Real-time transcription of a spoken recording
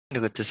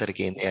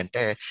వచ్చేసరికి ఏంటి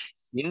అంటే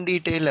in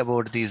detail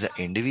about these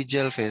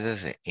individual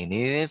phases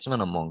anyways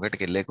మనం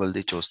ముంగటికి వెళ్ళే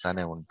కొలది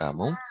చూస్తానే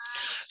ఉంటాము.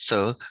 సో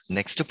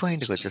నెక్స్ట్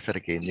పాయింట్కి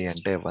వచ్చేసరికి ఏంటి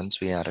అంటే once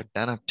we are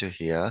done up to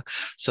hear,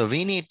 so we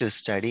need to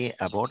study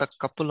about a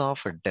couple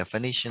of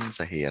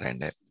definitions here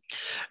and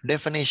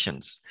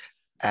definitions.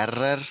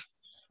 Error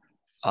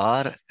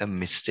or a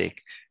mistake.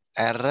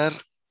 Error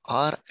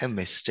or a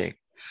mistake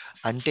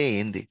అంటే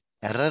ఏంది?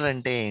 ఎర్రర్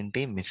అంటే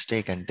ఏంటి?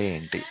 మిస్టేక్ అంటే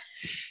ఏంటి?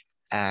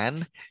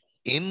 And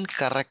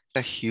incorrect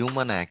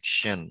human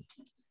action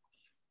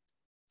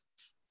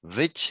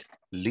which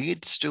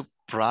leads to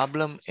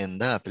problem in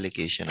the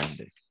application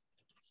అండి.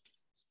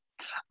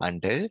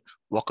 అంటే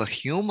ఒక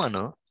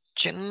human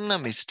చిన్న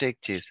మిస్టేక్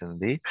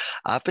చేసింది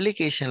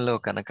అప్లికేషన్ లో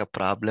కనుక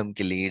ప్రాబ్లం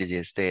కి లీడ్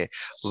చేస్తే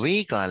we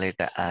call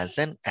it as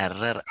an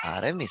error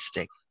or a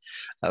mistake.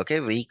 Okay,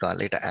 we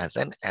call it as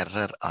an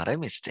error or a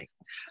mistake.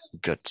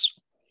 Good.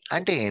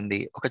 అంటే ఏంది?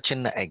 ఒక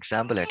చిన్న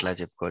ఎగ్జాంపుల్ ఎట్లా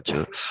చెప్పుకోవచ్చు,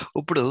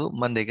 ఇప్పుడు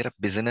మన దగ్గర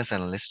బిజినెస్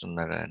అనలిస్ట్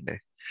ఉన్నాడు అండి.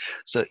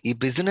 సో ఈ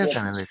బిజినెస్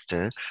అనలిస్ట్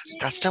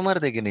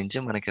కస్టమర్ దగ్గర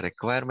నుంచి మనకి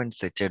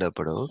రిక్వైర్మెంట్స్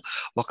తెచ్చేటప్పుడు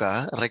ఒక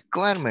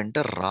రిక్వైర్మెంట్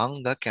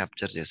రాంగ్ గా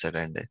క్యాప్చర్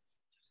చేశాడండి.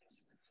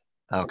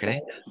 ఓకే,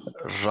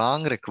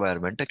 రాంగ్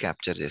రిక్వైర్మెంట్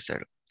క్యాప్చర్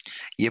చేశాడు.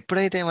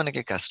 ఎప్పుడైతే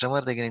మనకి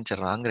కస్టమర్ దగ్గర నుంచి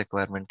రాంగ్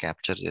రిక్వైర్మెంట్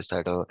క్యాప్చర్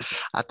చేశాడో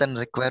అతని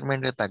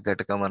రిక్వైర్మెంట్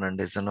తగ్గట్టుగా మనం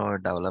డిజైన్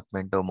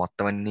డెవలప్మెంట్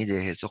మొత్తం అన్ని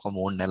చేసేసి ఒక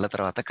 3 నెలల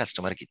తర్వాత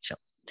కస్టమర్కి ఇచ్చాం.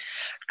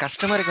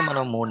 కస్టమర్కి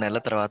మనం 3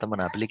 నెలల తర్వాత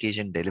మన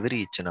అప్లికేషన్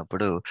డెలివరీ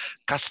ఇచ్చినప్పుడు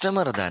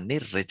కస్టమర్ దాన్ని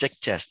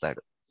రిజెక్ట్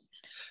చేస్తాడు.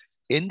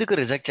 ఎందుకు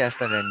రిజెక్ట్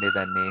చేస్తాడండి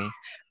దాన్ని?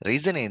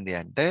 రీజన్ ఏంటి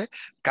అంటే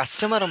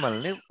కస్టమర్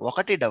మనల్ని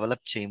ఒకటి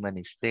డెవలప్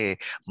చేయమని ఇస్తే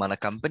మన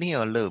కంపెనీ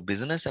వాళ్ళు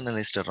business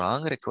analyst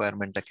wrong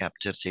requirement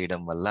capture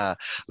చేయడం వల్ల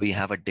we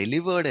have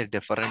delivered a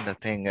different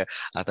thing.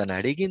 అతను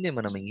అడిగింది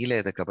మనం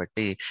ఇయ్యలేదు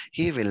కాబట్టి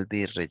he will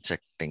be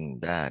rejecting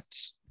that.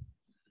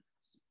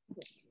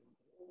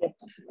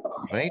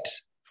 Right?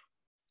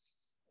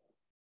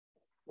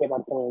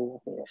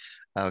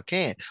 Okay,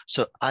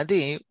 so అది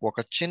ఒక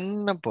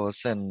చిన్న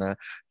పర్సన్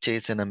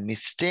చేసిన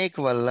మిస్టేక్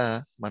వల్ల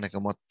మనకు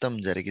మొత్తం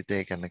జరిగితే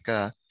కనుక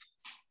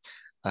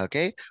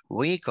okay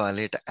we call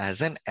it as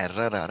an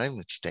error or a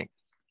mistake.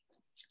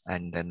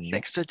 And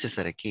next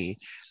వచ్చేసరికి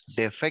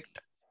defect,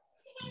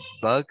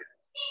 bug,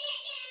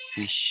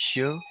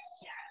 issue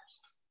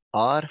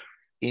or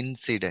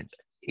incident.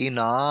 ఈ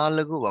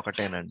 4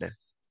 ఒకటేనండి.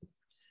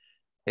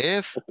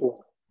 if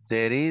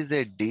there is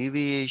a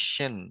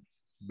deviation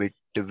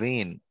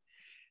between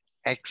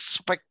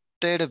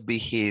expected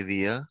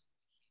behavior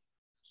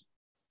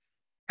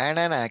and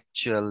an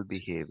actual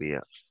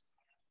behavior,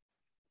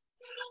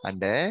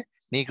 అంటే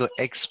నీకు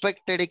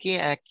ఎక్స్పెక్టెడ్ కి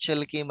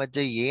యాక్చువల్ కి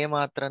మధ్య ఏ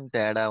మాత్రం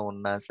తేడా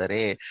ఉన్నా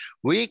సరే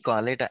we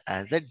call it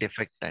as a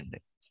defect అండి.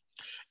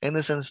 ఇన్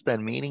ద సెన్స్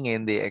దాని మీనింగ్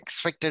ఏంది?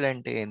 ఎక్స్పెక్టెడ్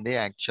అంటే ఏంది,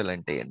 యాక్చువల్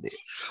అంటే ఏంది?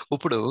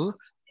 ఇప్పుడు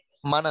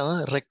మన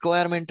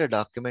రిక్వైర్మెంట్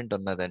డాక్యుమెంట్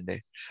ఉన్నదండి.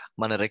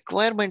 మన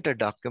రిక్వైర్మెంట్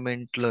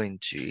డాక్యుమెంట్ లో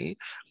నుంచి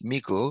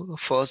మీకు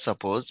ఫస్ట్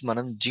సపోజ్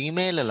మనం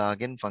జీమెయిల్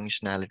లాగిన్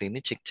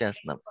ఫంక్షనాలిటీని చెక్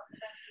చేస్తున్నాం.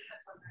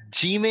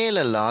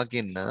 జీమెయిల్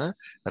లాగిన్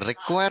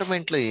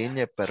రిక్వైర్మెంట్ లో ఏం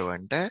చెప్పారు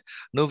అంటే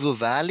నువ్వు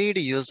వ్యాలిడ్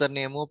యూజర్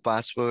నేమ్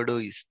పాస్వర్డ్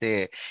ఇస్తే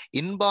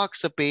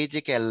ఇన్బాక్స్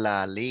పేజీకి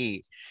వెళ్ళాలి.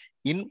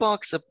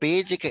 ఇన్బాక్స్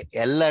పేజీకి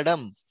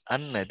వెళ్ళడం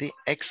అన్నది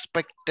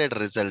ఎక్స్పెక్టెడ్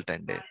రిజల్ట్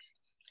అండి.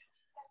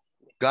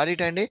 గాట్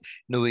ఇట్ అండి?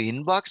 నువ్వు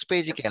ఇన్బాక్స్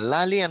పేజీకి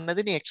వెళ్ళాలి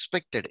అన్నది నీ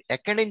ఎక్స్పెక్టెడ్.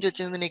 ఎక్కడి నుంచి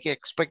వచ్చింది నీకు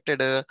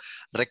ఎక్స్పెక్టెడ్?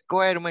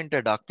 రిక్వైర్మెంట్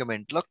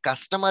డాక్యుమెంట్ లో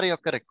కస్టమర్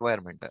యొక్క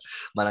రిక్వైర్మెంట్.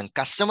 మనం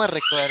కస్టమర్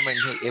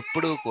రిక్వైర్మెంట్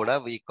ఎప్పుడు కూడా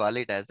we call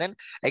it as an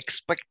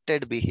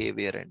expected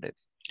behavior అండి.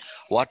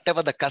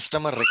 whatever the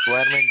customer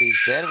requirement is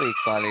there we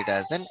call it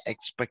as an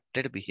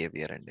expected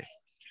behavior అండి.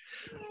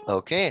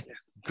 Okay,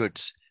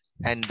 goods.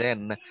 And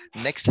then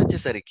next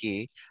వచ్చేసరికి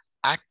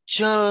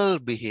actual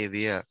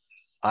behaviour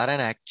are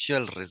an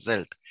actual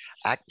result.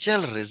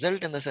 Actual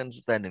result in the sense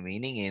దాని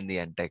meaning ఏంది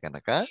అంటే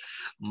కనుక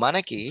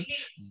మనకి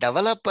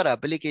developer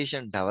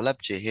application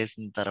develop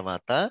చేసేసిన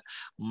తర్వాత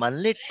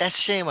మళ్ళీ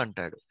టెస్ట్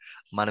చేయమంటాడు.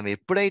 మనం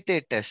ఎప్పుడైతే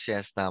టెస్ట్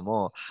చేస్తామో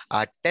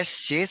ఆ టెస్ట్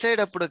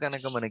చేసేటప్పుడు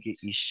కనుక మనకి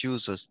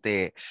ఇష్యూస్ వస్తే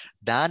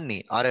దాన్ని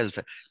ఆర్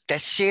ఎల్స్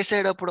టెస్ట్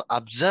చేసేటప్పుడు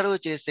అబ్జర్వ్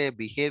చేసే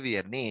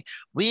బిహేవియర్ ని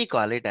we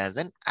call it as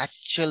an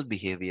actual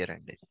behavior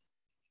అండి.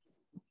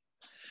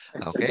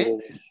 ఓకే,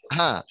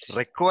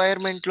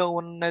 రిక్వైర్మెంట్ లో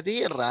ఉన్నది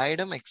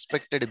రాయడం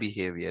ఎక్స్పెక్టెడ్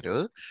బిహేవియర్.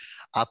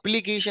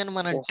 అప్లికేషన్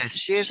మనం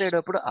టెస్ట్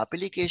చేసేటప్పుడు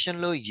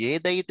అప్లికేషన్ లో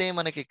ఏదైతే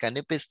మనకి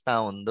కనిపిస్తా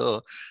ఉందో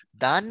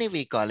దాన్ని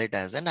we call it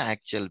as an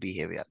actual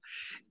behavior.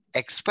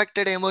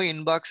 Expected ఏమో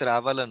ఇన్బాక్స్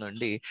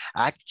రావాలనుండి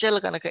యాక్చువల్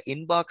కనుక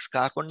ఇన్బాక్స్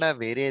కాకుండా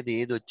వేరేది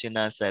ఏది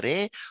వచ్చినా సరే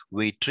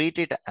we treat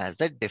it as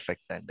a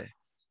defect అండి.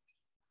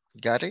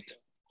 Got it?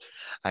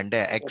 అంటే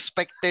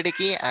ఎక్స్పెక్టెడ్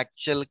కి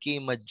యాక్చువల్ కి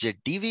మధ్య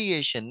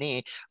డీవియేషన్ ని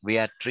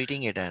we are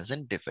treating it as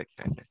an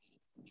defect అండి.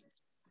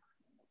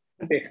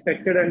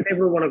 ఎక్స్పెక్టెడ్ అంటే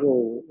ఇప్పుడు మనకు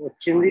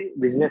వచ్చింది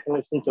బిజినెస్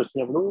నుంచి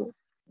వచ్చినప్పుడు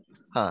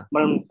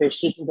మనం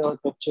టెస్ట్ చేసిన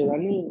తర్వాత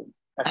వచ్చేదాన్ని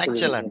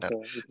యాక్చువల్ అంటారు.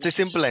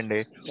 సింపుల్ అండి.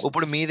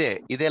 ఇప్పుడు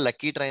ఇదే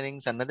లక్కీ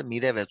ట్రైనింగ్స్ అన్నది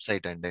మీదే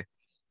వెబ్సైట్ అండి.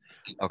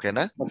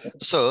 ఓకేనా?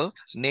 సో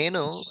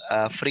నేను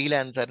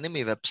ఫ్రీలాన్సర్ని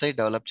మీ వెబ్సైట్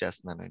డెవలప్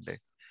చేస్తున్నానండి.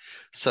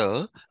 సో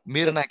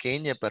మీరు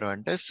నాకేం చెప్పారు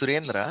అంటే,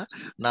 సురేంద్ర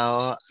నా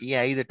ఈ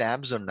 5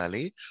 ట్యాబ్స్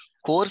ఉండాలి,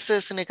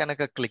 కోర్సెస్ ని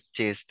కనుక క్లిక్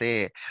చేస్తే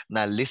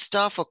నా లిస్ట్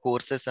ఆఫ్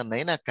కోర్సెస్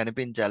అన్నవి నాకు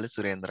కనిపించాలి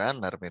సురేంద్ర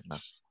అన్నారు మీరు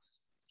నాకు.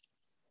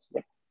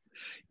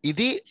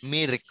 ఇది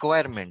మీ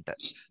requirement,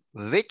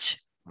 which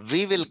we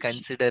will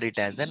consider it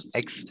as an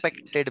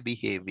expected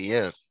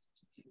behavior.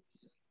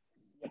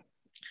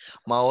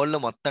 మా వాళ్ళు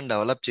మొత్తం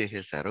డెవలప్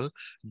చేసేసారు.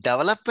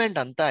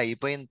 డెవలప్మెంట్ అంతా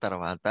అయిపోయిన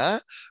తర్వాత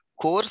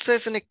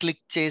కోర్సెస్ ని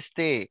క్లిక్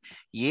చేస్తే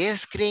ఏ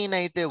స్క్రీన్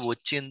అయితే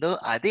వచ్చిందో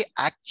అది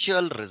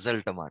యాక్చువల్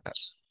రిజల్ట్ అన్నమాట.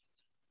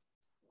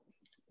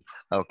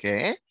 Okay,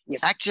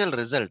 actual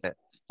result.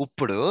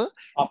 ఇప్పుడు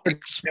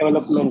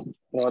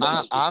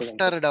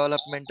ఆఫ్టర్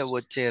డెవలప్మెంట్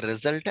వచ్చే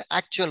రిజల్ట్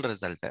యాక్చువల్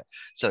రిజల్ట్.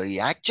 సో ఈ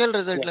యాక్చువల్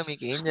రిజల్ట్ లో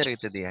మీకు ఏం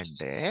జరుగుతుంది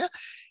అంటే,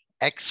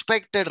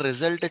 ఎక్స్పెక్టెడ్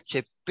రిజల్ట్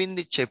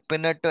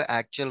చెప్పినట్టు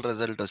యాక్చువల్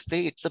రిజల్ట్ వస్తే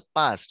it's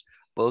past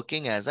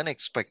working as an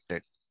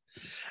expected.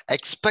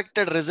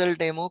 Expected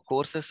result ఏమో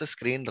కోర్సెస్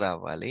స్క్రీన్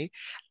రావాలి,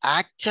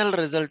 యాక్చువల్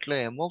రిజల్ట్ లో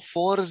ఏమో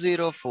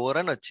 404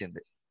 అని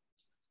వచ్చింది.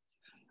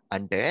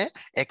 అంటే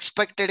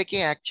ఎక్స్పెక్టెడ్ కి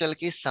యాక్చువల్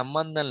కి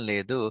సంబంధం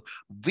లేదు.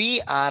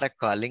 We are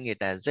calling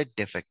it as a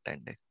defect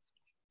అండి.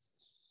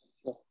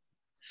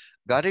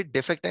 Got it?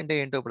 డిఫెక్ట్ అంటే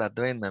ఏంటో ఇప్పుడు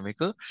అర్థమైందా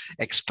మీకు?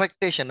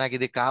 ఎక్స్పెక్టేషన్, నాకు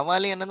ఇది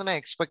కావాలి అన్నది నా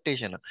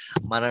ఎక్స్పెక్టేషన్.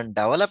 మనం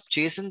డెవలప్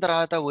చేసిన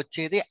తర్వాత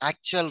వచ్చేది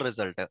యాక్చువల్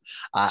రిజల్ట్.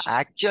 ఆ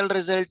యాక్చువల్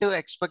రిజల్ట్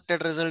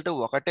ఎక్స్పెక్టెడ్ రిజల్ట్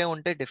ఒకటే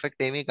ఉంటే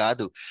డిఫెక్ట్ ఏమీ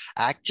కాదు.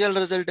 యాక్చువల్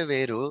రిజల్ట్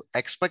వేరు,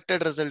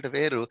 ఎక్స్పెక్టెడ్ రిజల్ట్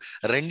వేరు,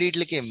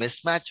 రెండిట్లకి మిస్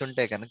మ్యాచ్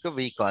ఉంటే కనుక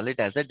we call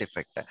it as a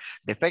defect.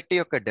 Defect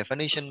యొక్క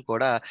డెఫినేషన్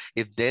కూడా,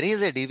 if there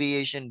is a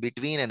deviation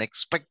between an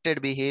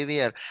expected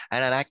behaviour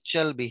and an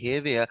actual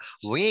behaviour,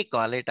 we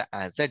call it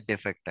as a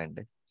defect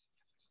అండి.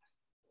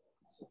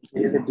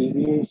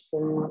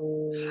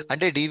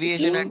 అంటే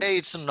deviation అంటే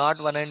it's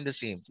not one and the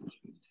same.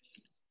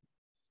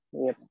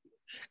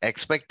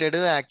 Expected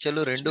actual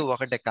రెండు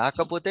ఒకటే,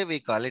 కాకపోతే we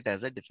call it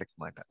as a defect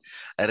మాట.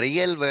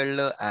 Real world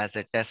లో as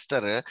a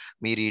tester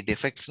మీరు ఈ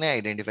డిఫెక్ట్స్ ని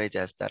ఐడెంటిఫై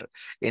చేస్తారు.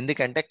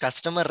 ఎందుకంటే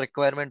కస్టమర్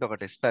రిక్వైర్మెంట్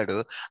ఒకటి ఇస్తాడు,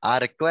 ఆ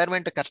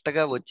రిక్వైర్మెంట్ కరెక్ట్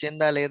గా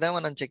వచ్చిందా లేదా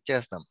మనం చెక్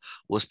చేస్తాం.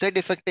 వస్తే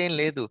డిఫెక్ట్ ఏం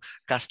లేదు,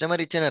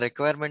 కస్టమర్ ఇచ్చిన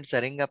రిక్వైర్మెంట్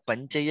సరిగ్గా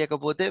పని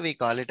చేయకపోతే we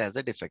call it as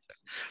a defect.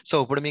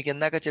 So ఇప్పుడు మీకు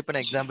ఇందాక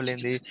చెప్పిన ఎగ్జాంపుల్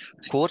ఏంది,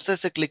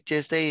 కోర్సెస్ క్లిక్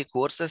చేస్తే ఈ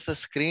కోర్సెస్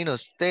స్క్రీన్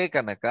వస్తే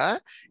కనుక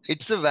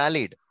ఇట్స్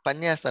వ్యాలిడ్,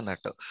 పని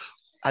చేస్తున్నట్టు.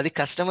 అది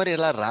కస్టమర్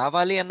ఇలా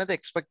రావాలి అన్నది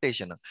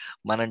ఎక్స్పెక్టేషన్.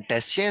 మనం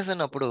టెస్ట్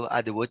చేసినప్పుడు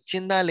అది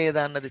వచ్చిందా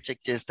లేదా అన్నది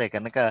చెక్ చేస్తే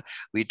కనుక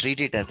వి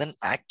treat it as an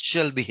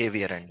actual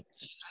behaviour అండి.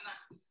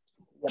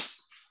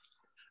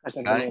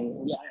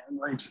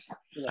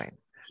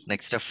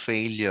 Next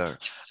failure.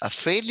 ఆ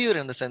ఫెయిల్యూర్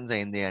ఇన్ ద సెన్స్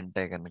ఏంది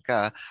అంటే కనుక,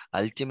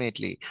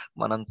 అల్టిమేట్లీ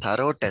మనం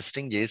థరో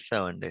టెస్టింగ్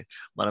చేస్తామండి,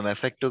 మనం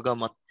ఎఫెక్టివ్ గా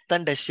మొత్తం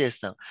టెస్ట్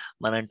చేస్తాం,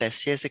 మనం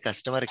టెస్ట్ చేసి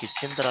కస్టమర్కి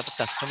ఇచ్చిన తర్వాత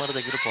కస్టమర్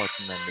దగ్గర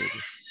పోతుందండి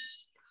ఇది.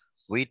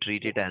 we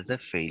treat it as a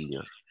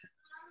failure.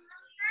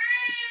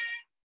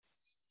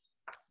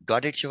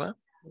 Got it, Shiva?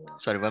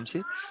 Sorry, Vamsi.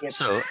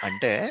 So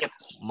అంటే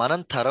మనం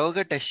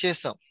థరోగా టెస్ట్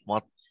చేస్తాం,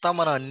 మొత్తం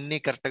మనం అన్ని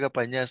కరెక్ట్ గా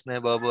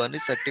పనిచేస్తున్నాయి బాబు అని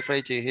సర్టిఫై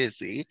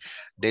చేసేసి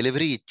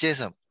డెలివరీ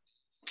ఇచ్చేసాం.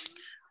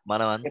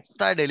 మనం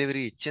అంతా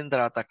డెలివరీ ఇచ్చిన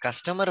తర్వాత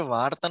కస్టమర్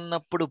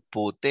వాడుతున్నప్పుడు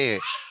పోతే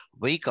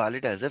we call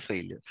it as a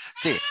failure.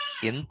 See,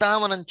 ఎంత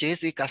మనం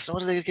చేసి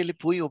కస్టమర్ దగ్గరికి వెళ్ళి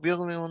పోయి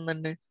ఉపయోగం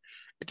ఏముందండి?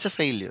 It's a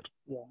failure.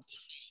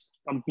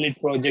 Complete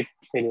project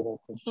failure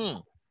అవుతుంది.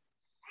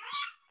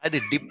 అది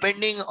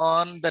depending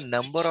on the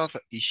number of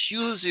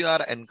issues you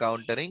are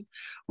encountering,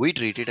 we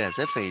treat it as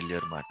a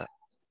failure మాట.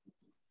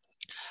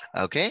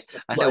 ఓకే,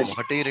 అంటే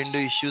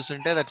 1-2 ఇష్యూస్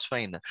ఉంటే దట్స్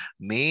ఫైన్.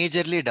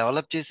 మేజర్లీ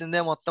డెవలప్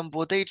చేసిందే మొత్తం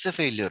పోతే ఇట్స్ ఎ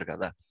ఫెయిల్యూర్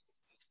కదా.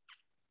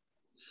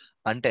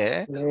 అంటే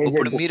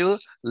ఇప్పుడు మీరు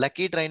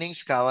లక్కీ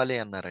ట్రైనింగ్స్ కావాలి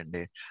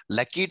అన్నారండి,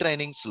 లక్కీ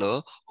ట్రైనింగ్స్ లో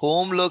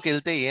హోమ్ లోకి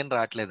వెళ్తే ఏం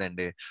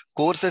రావట్లేదండి,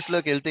 కోర్సెస్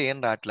లోకి వెళ్తే ఏం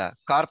రావట్లా,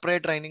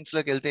 కార్పొరేట్ ట్రైనింగ్స్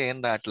లోకి వెళ్తే ఏం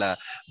రావట్లా,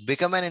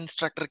 బికమ్ అన్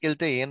ఇన్స్ట్రక్టర్కి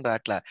వెళ్తే ఏం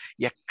రావట్లా,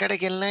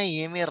 ఎక్కడికి వెళ్ళినా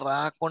ఏమీ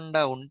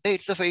రాకుండా ఉంటే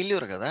ఇట్స్ అ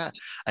ఫెయిల్యూర్ కదా.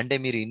 అంటే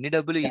మీరు ఇన్ని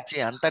డబ్బులు ఇచ్చి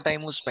అంత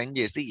టైం స్పెండ్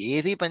చేసి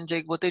ఏది పని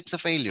చేయకపోతే it's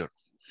a failure.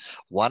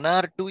 1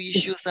 or 2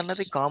 issues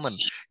అన్నది common,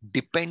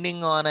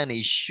 depending on an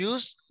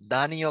issues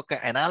దాని యొక్క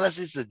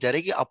అనాలిసిస్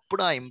జరిగి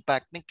అప్పుడు ఆ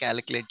ఇంపాక్ట్ ని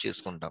క్యాలిక్యులేట్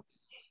చేసుకుంటాం.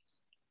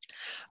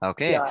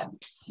 ఓకే,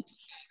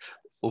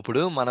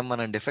 ఇప్పుడు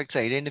మనం డిఫెక్ట్స్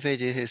ఐడెంటిఫై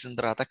చేసేసిన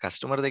తర్వాత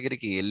కస్టమర్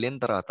దగ్గరికి వెళ్ళిన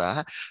తర్వాత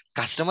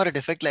కస్టమర్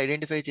డిఫెక్ట్లు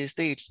ఐడెంటిఫై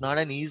చేస్తే it's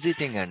not an easy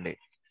thing అండి.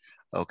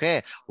 ఓకే,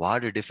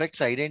 వాడు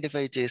డిఫెక్ట్స్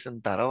ఐడెంటిఫై చేసిన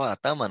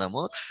తర్వాత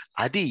మనము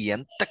అది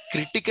ఎంత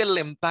క్రిటికల్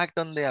ఇంపాక్ట్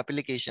ఉంది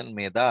అప్లికేషన్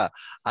మీద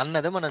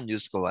అన్నది మనం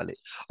చూసుకోవాలి.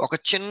 ఒక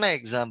చిన్న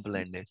ఎగ్జాంపుల్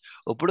అండి,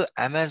 ఇప్పుడు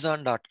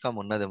Amazon.com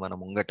ఉన్నది మన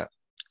ముంగట,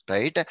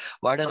 రైట్?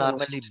 వాడు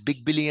నార్మల్లీ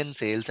బిగ్ బిలియన్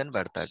సేల్స్ అని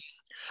పెడతాడు.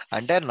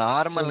 అంటే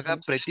నార్మల్ గా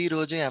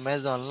ప్రతిరోజు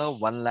అమెజాన్ లో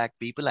 1 lakh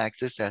పీపుల్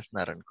యాక్సెస్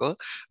చేస్తున్నారు అనుకో,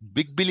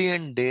 బిగ్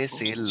బిలియన్ డే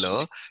సేల్ లో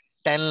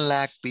 10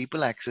 lakh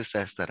పీపుల్ యాక్సెస్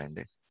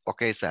చేస్తారండి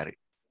ఒకేసారి.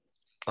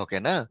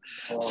 ఓకేనా?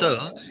 సో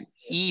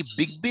ఈ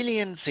బిగ్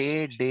బిలియన్ సే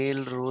డే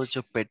రోజు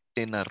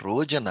పెట్టిన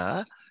రోజున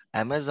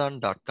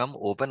Amazon.com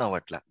open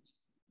అవ్వట్ల.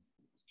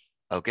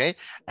 Okay,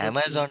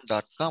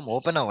 amazon.com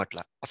open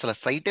అవ్వట్లా, అసలు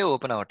సైటే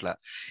ఓపెన్ అవ్వట్లా.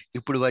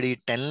 ఇప్పుడు వాడి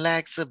 10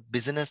 lakhs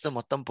బిజినెస్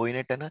మొత్తం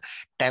పోయినట్టేనా?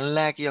 10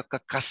 lakh యొక్క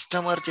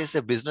కస్టమర్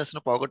చేసే బిజినెస్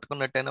ను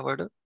పోగొట్టుకున్నట్టేనా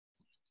వాడు?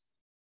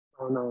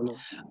 అవునవును.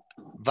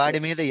 వాడి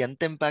మీద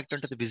ఎంత ఇంపాక్ట్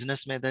ఉంటుంది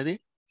బిజినెస్ మీద? అది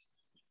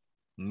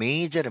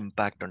మేజర్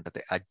ఇంపాక్ట్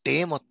ఉంటుంది. ఆ డే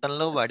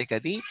మొత్తంలో వాడికి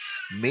అది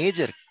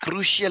మేజర్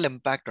క్రూషియల్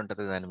ఇంపాక్ట్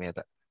ఉంటుంది దాని మీద,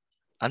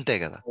 అంతే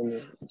కదా?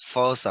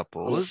 ఫర్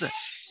సపోజ్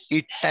ఈ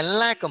 10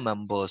 lakh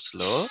మెంబర్స్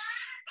లో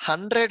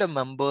 100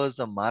 మెంబర్స్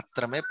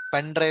మాత్రమే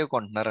పెన్ డ్రైవ్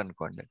కొంటున్నారు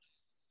అనుకోండి.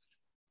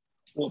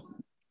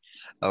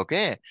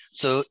 ఓకే,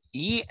 సో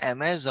ఈ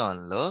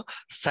అమెజాన్ లో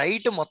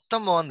సైట్ మొత్తం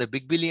బాగుంది,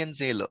 big billion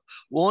sale,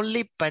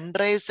 only pen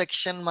drive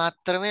section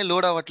మాత్రమే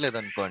లోడ్ అవ్వట్లేదు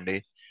అనుకోండి.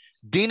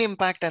 దీని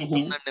ఇంపాక్ట్ ఎంత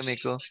ఉందండి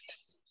మీకు?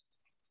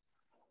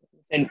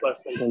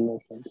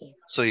 10%.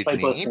 సో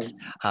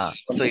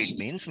ఇట్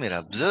మీన్స్ మీరు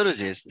అబ్జర్వ్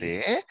చేస్తే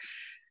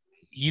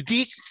ఇది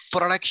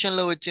ప్రొడక్షన్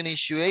లో వచ్చిన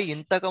ఇష్యూయే,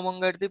 ఇంతకు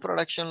ముంగడిది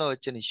ప్రొడక్షన్ లో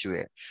వచ్చిన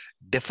ఇష్యూయే.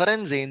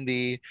 డిఫరెన్స్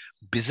ఏంది?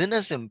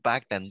 బిజినెస్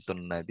ఇంపాక్ట్ ఎంత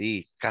ఉన్నది,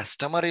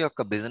 కస్టమర్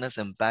యొక్క బిజినెస్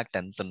ఇంపాక్ట్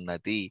ఎంత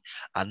ఉన్నది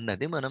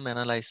అన్నది మనం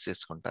అనలైజ్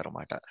చేసుకుంటారు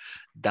అన్నమాట.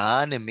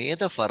 దాని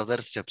మీద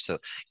ఫర్దర్ స్టెప్స్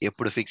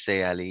ఎప్పుడు ఫిక్స్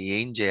చేయాలి,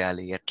 ఏం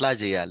చేయాలి, ఎట్లా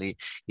చేయాలి,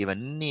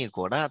 ఇవన్నీ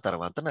కూడా ఆ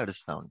తర్వాత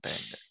నడుస్తూ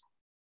ఉంటాయండి.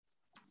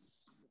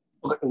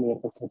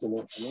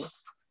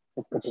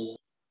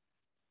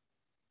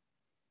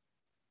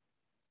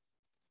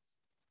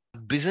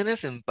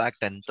 బిజినెస్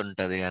ఇంపాక్ట్ ఎంత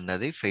ఉంటది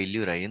అన్నది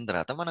ఫెయిల్యూర్ అయిన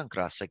తర్వాత మనం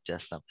క్రాస్ చెక్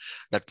చేస్తాం.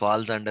 That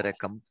falls under a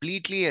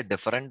completely a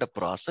different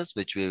process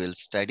which we will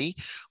study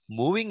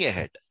moving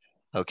ahead.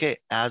 Okay,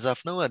 as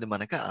of now అది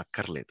మనకు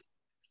అక్కర్లేదు.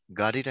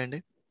 గాట్ ఇట్ అండి?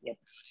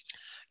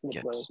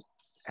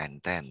 అండ్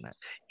దెన్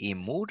ఈ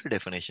 3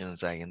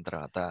 డెఫినేషన్స్ అయిన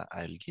తర్వాత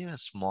I will give a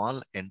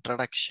small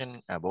introduction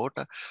about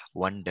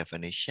one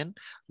definition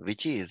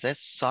which is a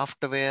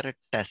software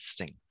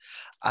testing.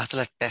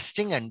 అసలు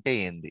testing అంటే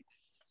ఏంది?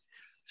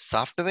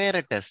 Software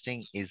testing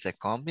is a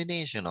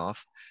combination of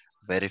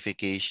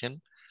verification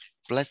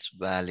plus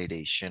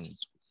validation.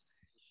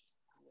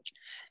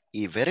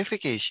 ఈ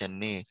వెరిఫికేషన్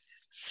ని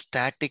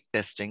స్టాటిక్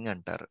టెస్టింగ్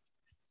అంటారు.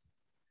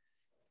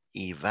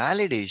 ఈ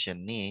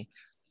వాలిడేషన్ ని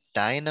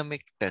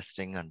డైనమిక్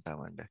టెస్టింగ్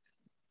అంటామండి.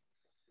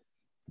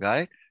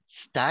 Right?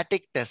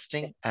 Static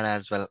testing and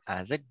as well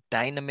as a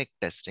dynamic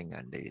testing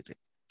అండి ఇది.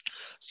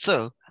 సో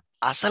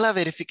అసలు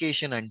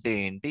వెరిఫికేషన్ అంటే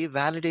ఏంటి,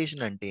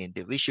 వాలిడేషన్ అంటే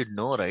ఏంటి? We should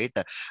know, right?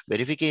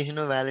 Verification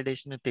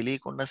validation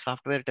తెలియకుండా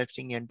సాఫ్ట్వేర్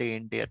టెస్టింగ్ అంటే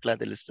ఏంటి, ఎట్లా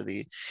తెలుస్తుంది?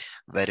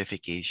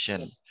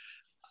 Verification,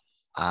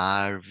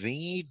 are we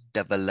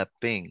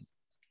developing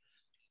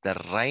the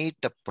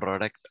right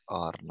product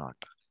are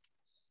not?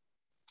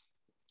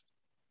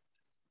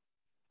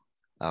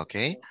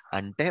 Okay,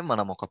 అంటే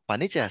మనం ఒక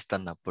పని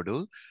చేస్తున్నప్పుడు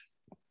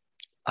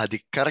అది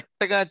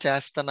కరెక్ట్ గా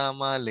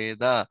చేస్తున్నామా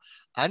లేదా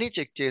అని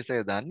చెక్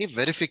చేసేదాన్ని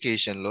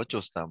వెరిఫికేషన్ లో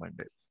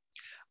చూస్తామండి.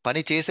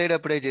 పని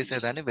చేసేటప్పుడే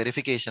చేసేదాన్ని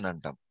వెరిఫికేషన్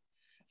అంటాం.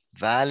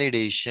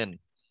 Validation,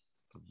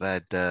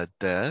 whether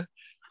the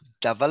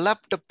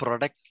developed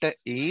product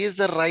is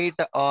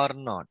right or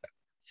not.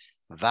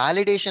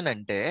 Validation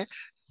అంటే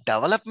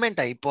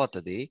డెవలప్మెంట్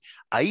అయిపోతుంది,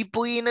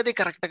 అయిపోయినది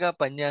కరెక్ట్ గా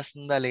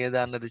పనిచేస్తుందా లేదా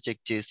అన్నది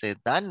చెక్ చేసే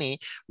దాన్ని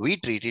we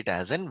treat it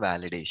as an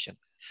validation.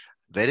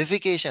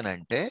 Verification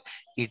అంటే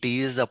it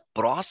is a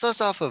process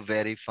of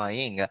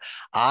verifying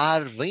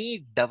are we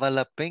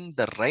developing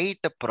the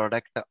right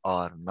product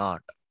are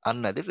not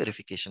అన్నది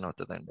వెరిఫికేషన్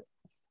అవుతుందండి.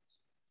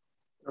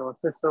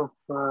 Process of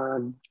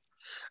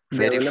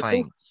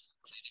verifying,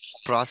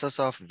 process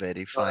of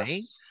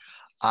verifying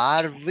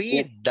are we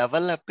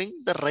developing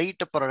the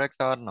right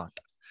product are not.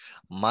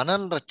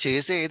 మనం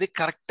చేసేది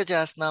correct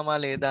చేస్తున్నామా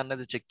లేదా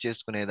అన్నది check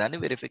చేసుకునేదాన్ని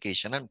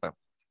verification అంటాం.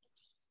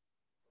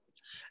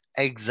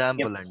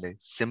 Example అండి,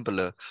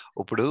 సింపుల్.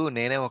 ఇప్పుడు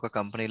నేనే ఒక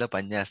కంపెనీలో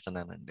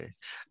పనిచేస్తున్నానండి.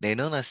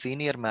 నేను నా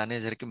సీనియర్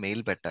మేనేజర్ కి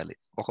మెయిల్ పెట్టాలి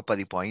ఒక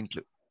 10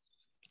 పాయింట్లు.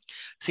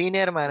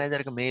 సీనియర్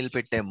మేనేజర్ కి మెయిల్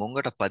పెట్టే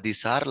ముంగట 10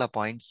 సార్లు ఆ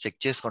పాయింట్స్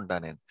చెక్ చేసుకుంటా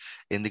నేను.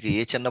 ఎందుకు,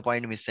 ఏ చిన్న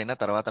పాయింట్ మిస్ అయినా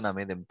తర్వాత నా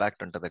మీద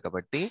ఇంపాక్ట్ ఉంటుంది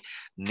కాబట్టి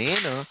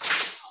నేను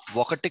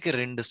 1కి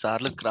 2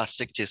 సార్లు క్రాస్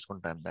చెక్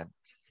చేసుకుంటాను దాన్ని.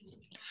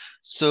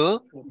 So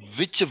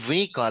which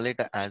we call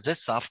it as a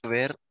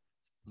software,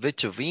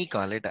 which we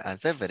call it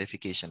as a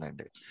verification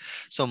అండి.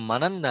 సో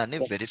మనం దాన్ని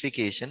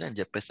వెరిఫికేషన్ అని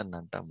చెప్పేసి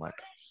అంటాం అన్నమాట.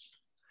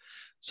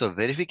 So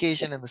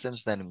verification in the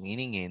sense దాని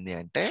మీనింగ్ ఏంటి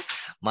అంటే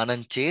మనం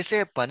చేసే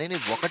పనిని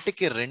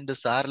 1కి 2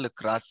 సార్లు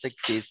క్రాస్ చెక్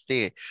చేస్తే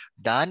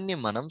దాన్ని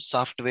మనం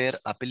సాఫ్ట్వేర్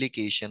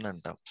అప్లికేషన్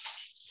అంటాం.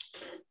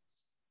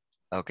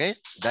 Okay,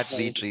 that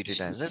we treat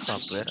it as a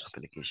software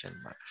application.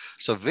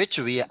 So which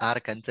we are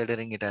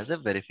considering it as a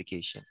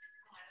verification.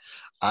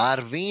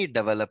 Are we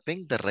developing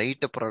the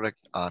right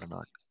product or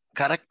not?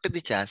 Correct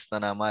the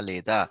చేస్తున్నామా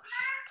లేదా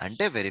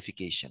అంటే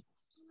verification.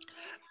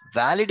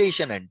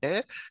 Validation అంటే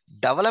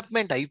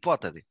development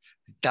అయిపోతుంది,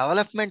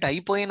 development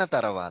అయిపోయిన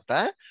తర్వాత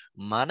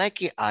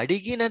మనకి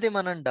అడిగినది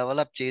మనం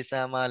develop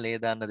చేసామా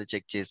లేదా అన్నది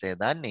చెక్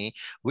చేసేదాన్ని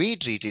we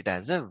treat it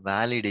as a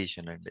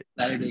validation అండి.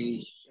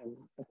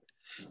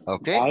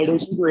 ఓకే,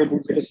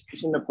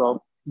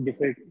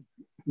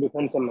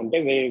 డిఫరెన్స్ ఏమంటే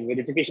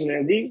వెరిఫికేషన్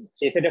అనేది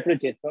చేసేటప్పుడు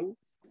చేస్తాం,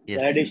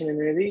 వాలిడేషన్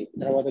అనేది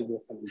తర్వాత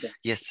చేస్తాం.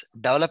 ఎస్,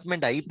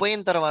 డెవలప్మెంట్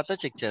అయిపోయిన తర్వాత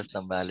చెక్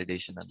చేస్తాం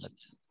వాలిడేషన్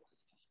అన్నది.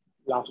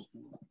 లాస్ట్.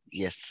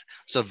 ఎస్.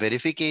 సో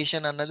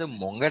వెరిఫికేషన్ అన్నది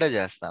ముంగట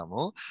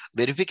చేస్తాము.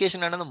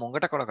 వెరిఫికేషన్ అన్నది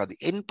ముంగట కూడా కాదు,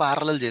 ఇన్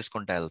పారలల్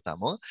చేసుకుంటూ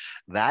వెళ్తాము.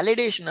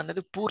 వాలిడేషన్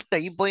అనేది పూర్తి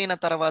అయిపోయిన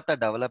తర్వాత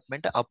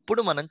డెవలప్మెంట్,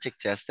 అప్పుడు మనం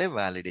చెక్ చేస్తే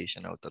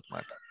వాలిడేషన్ అవుతుంది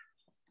అన్నమాట.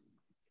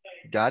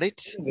 Got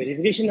it?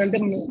 వెరిఫికేషన్ అంటే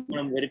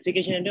మనం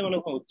వెరిఫికేషన్ అంటే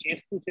మనం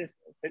చేస్తూ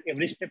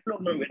ఎవ్రీ స్టెప్ లో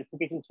మనం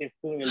వెరిఫికేషన్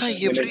చేస్తూ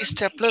ఎవ్రీ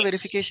స్టెప్ లో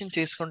వెరిఫికేషన్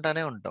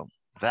చేసుకుంటానే ఉంటాం.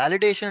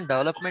 వాలిడేషన్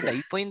డెవలప్మెంట్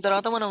అయిపోయిన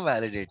తర్వాత మనం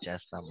వాలిడేట్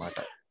చేస్తాం అన్నమాట.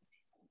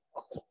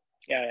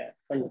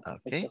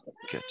 Okay,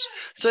 good.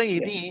 So,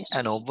 ఇది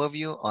an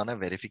overview on a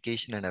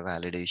verification and a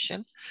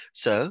validation.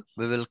 So,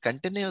 we will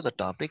continue the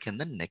topic in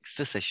the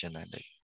next session.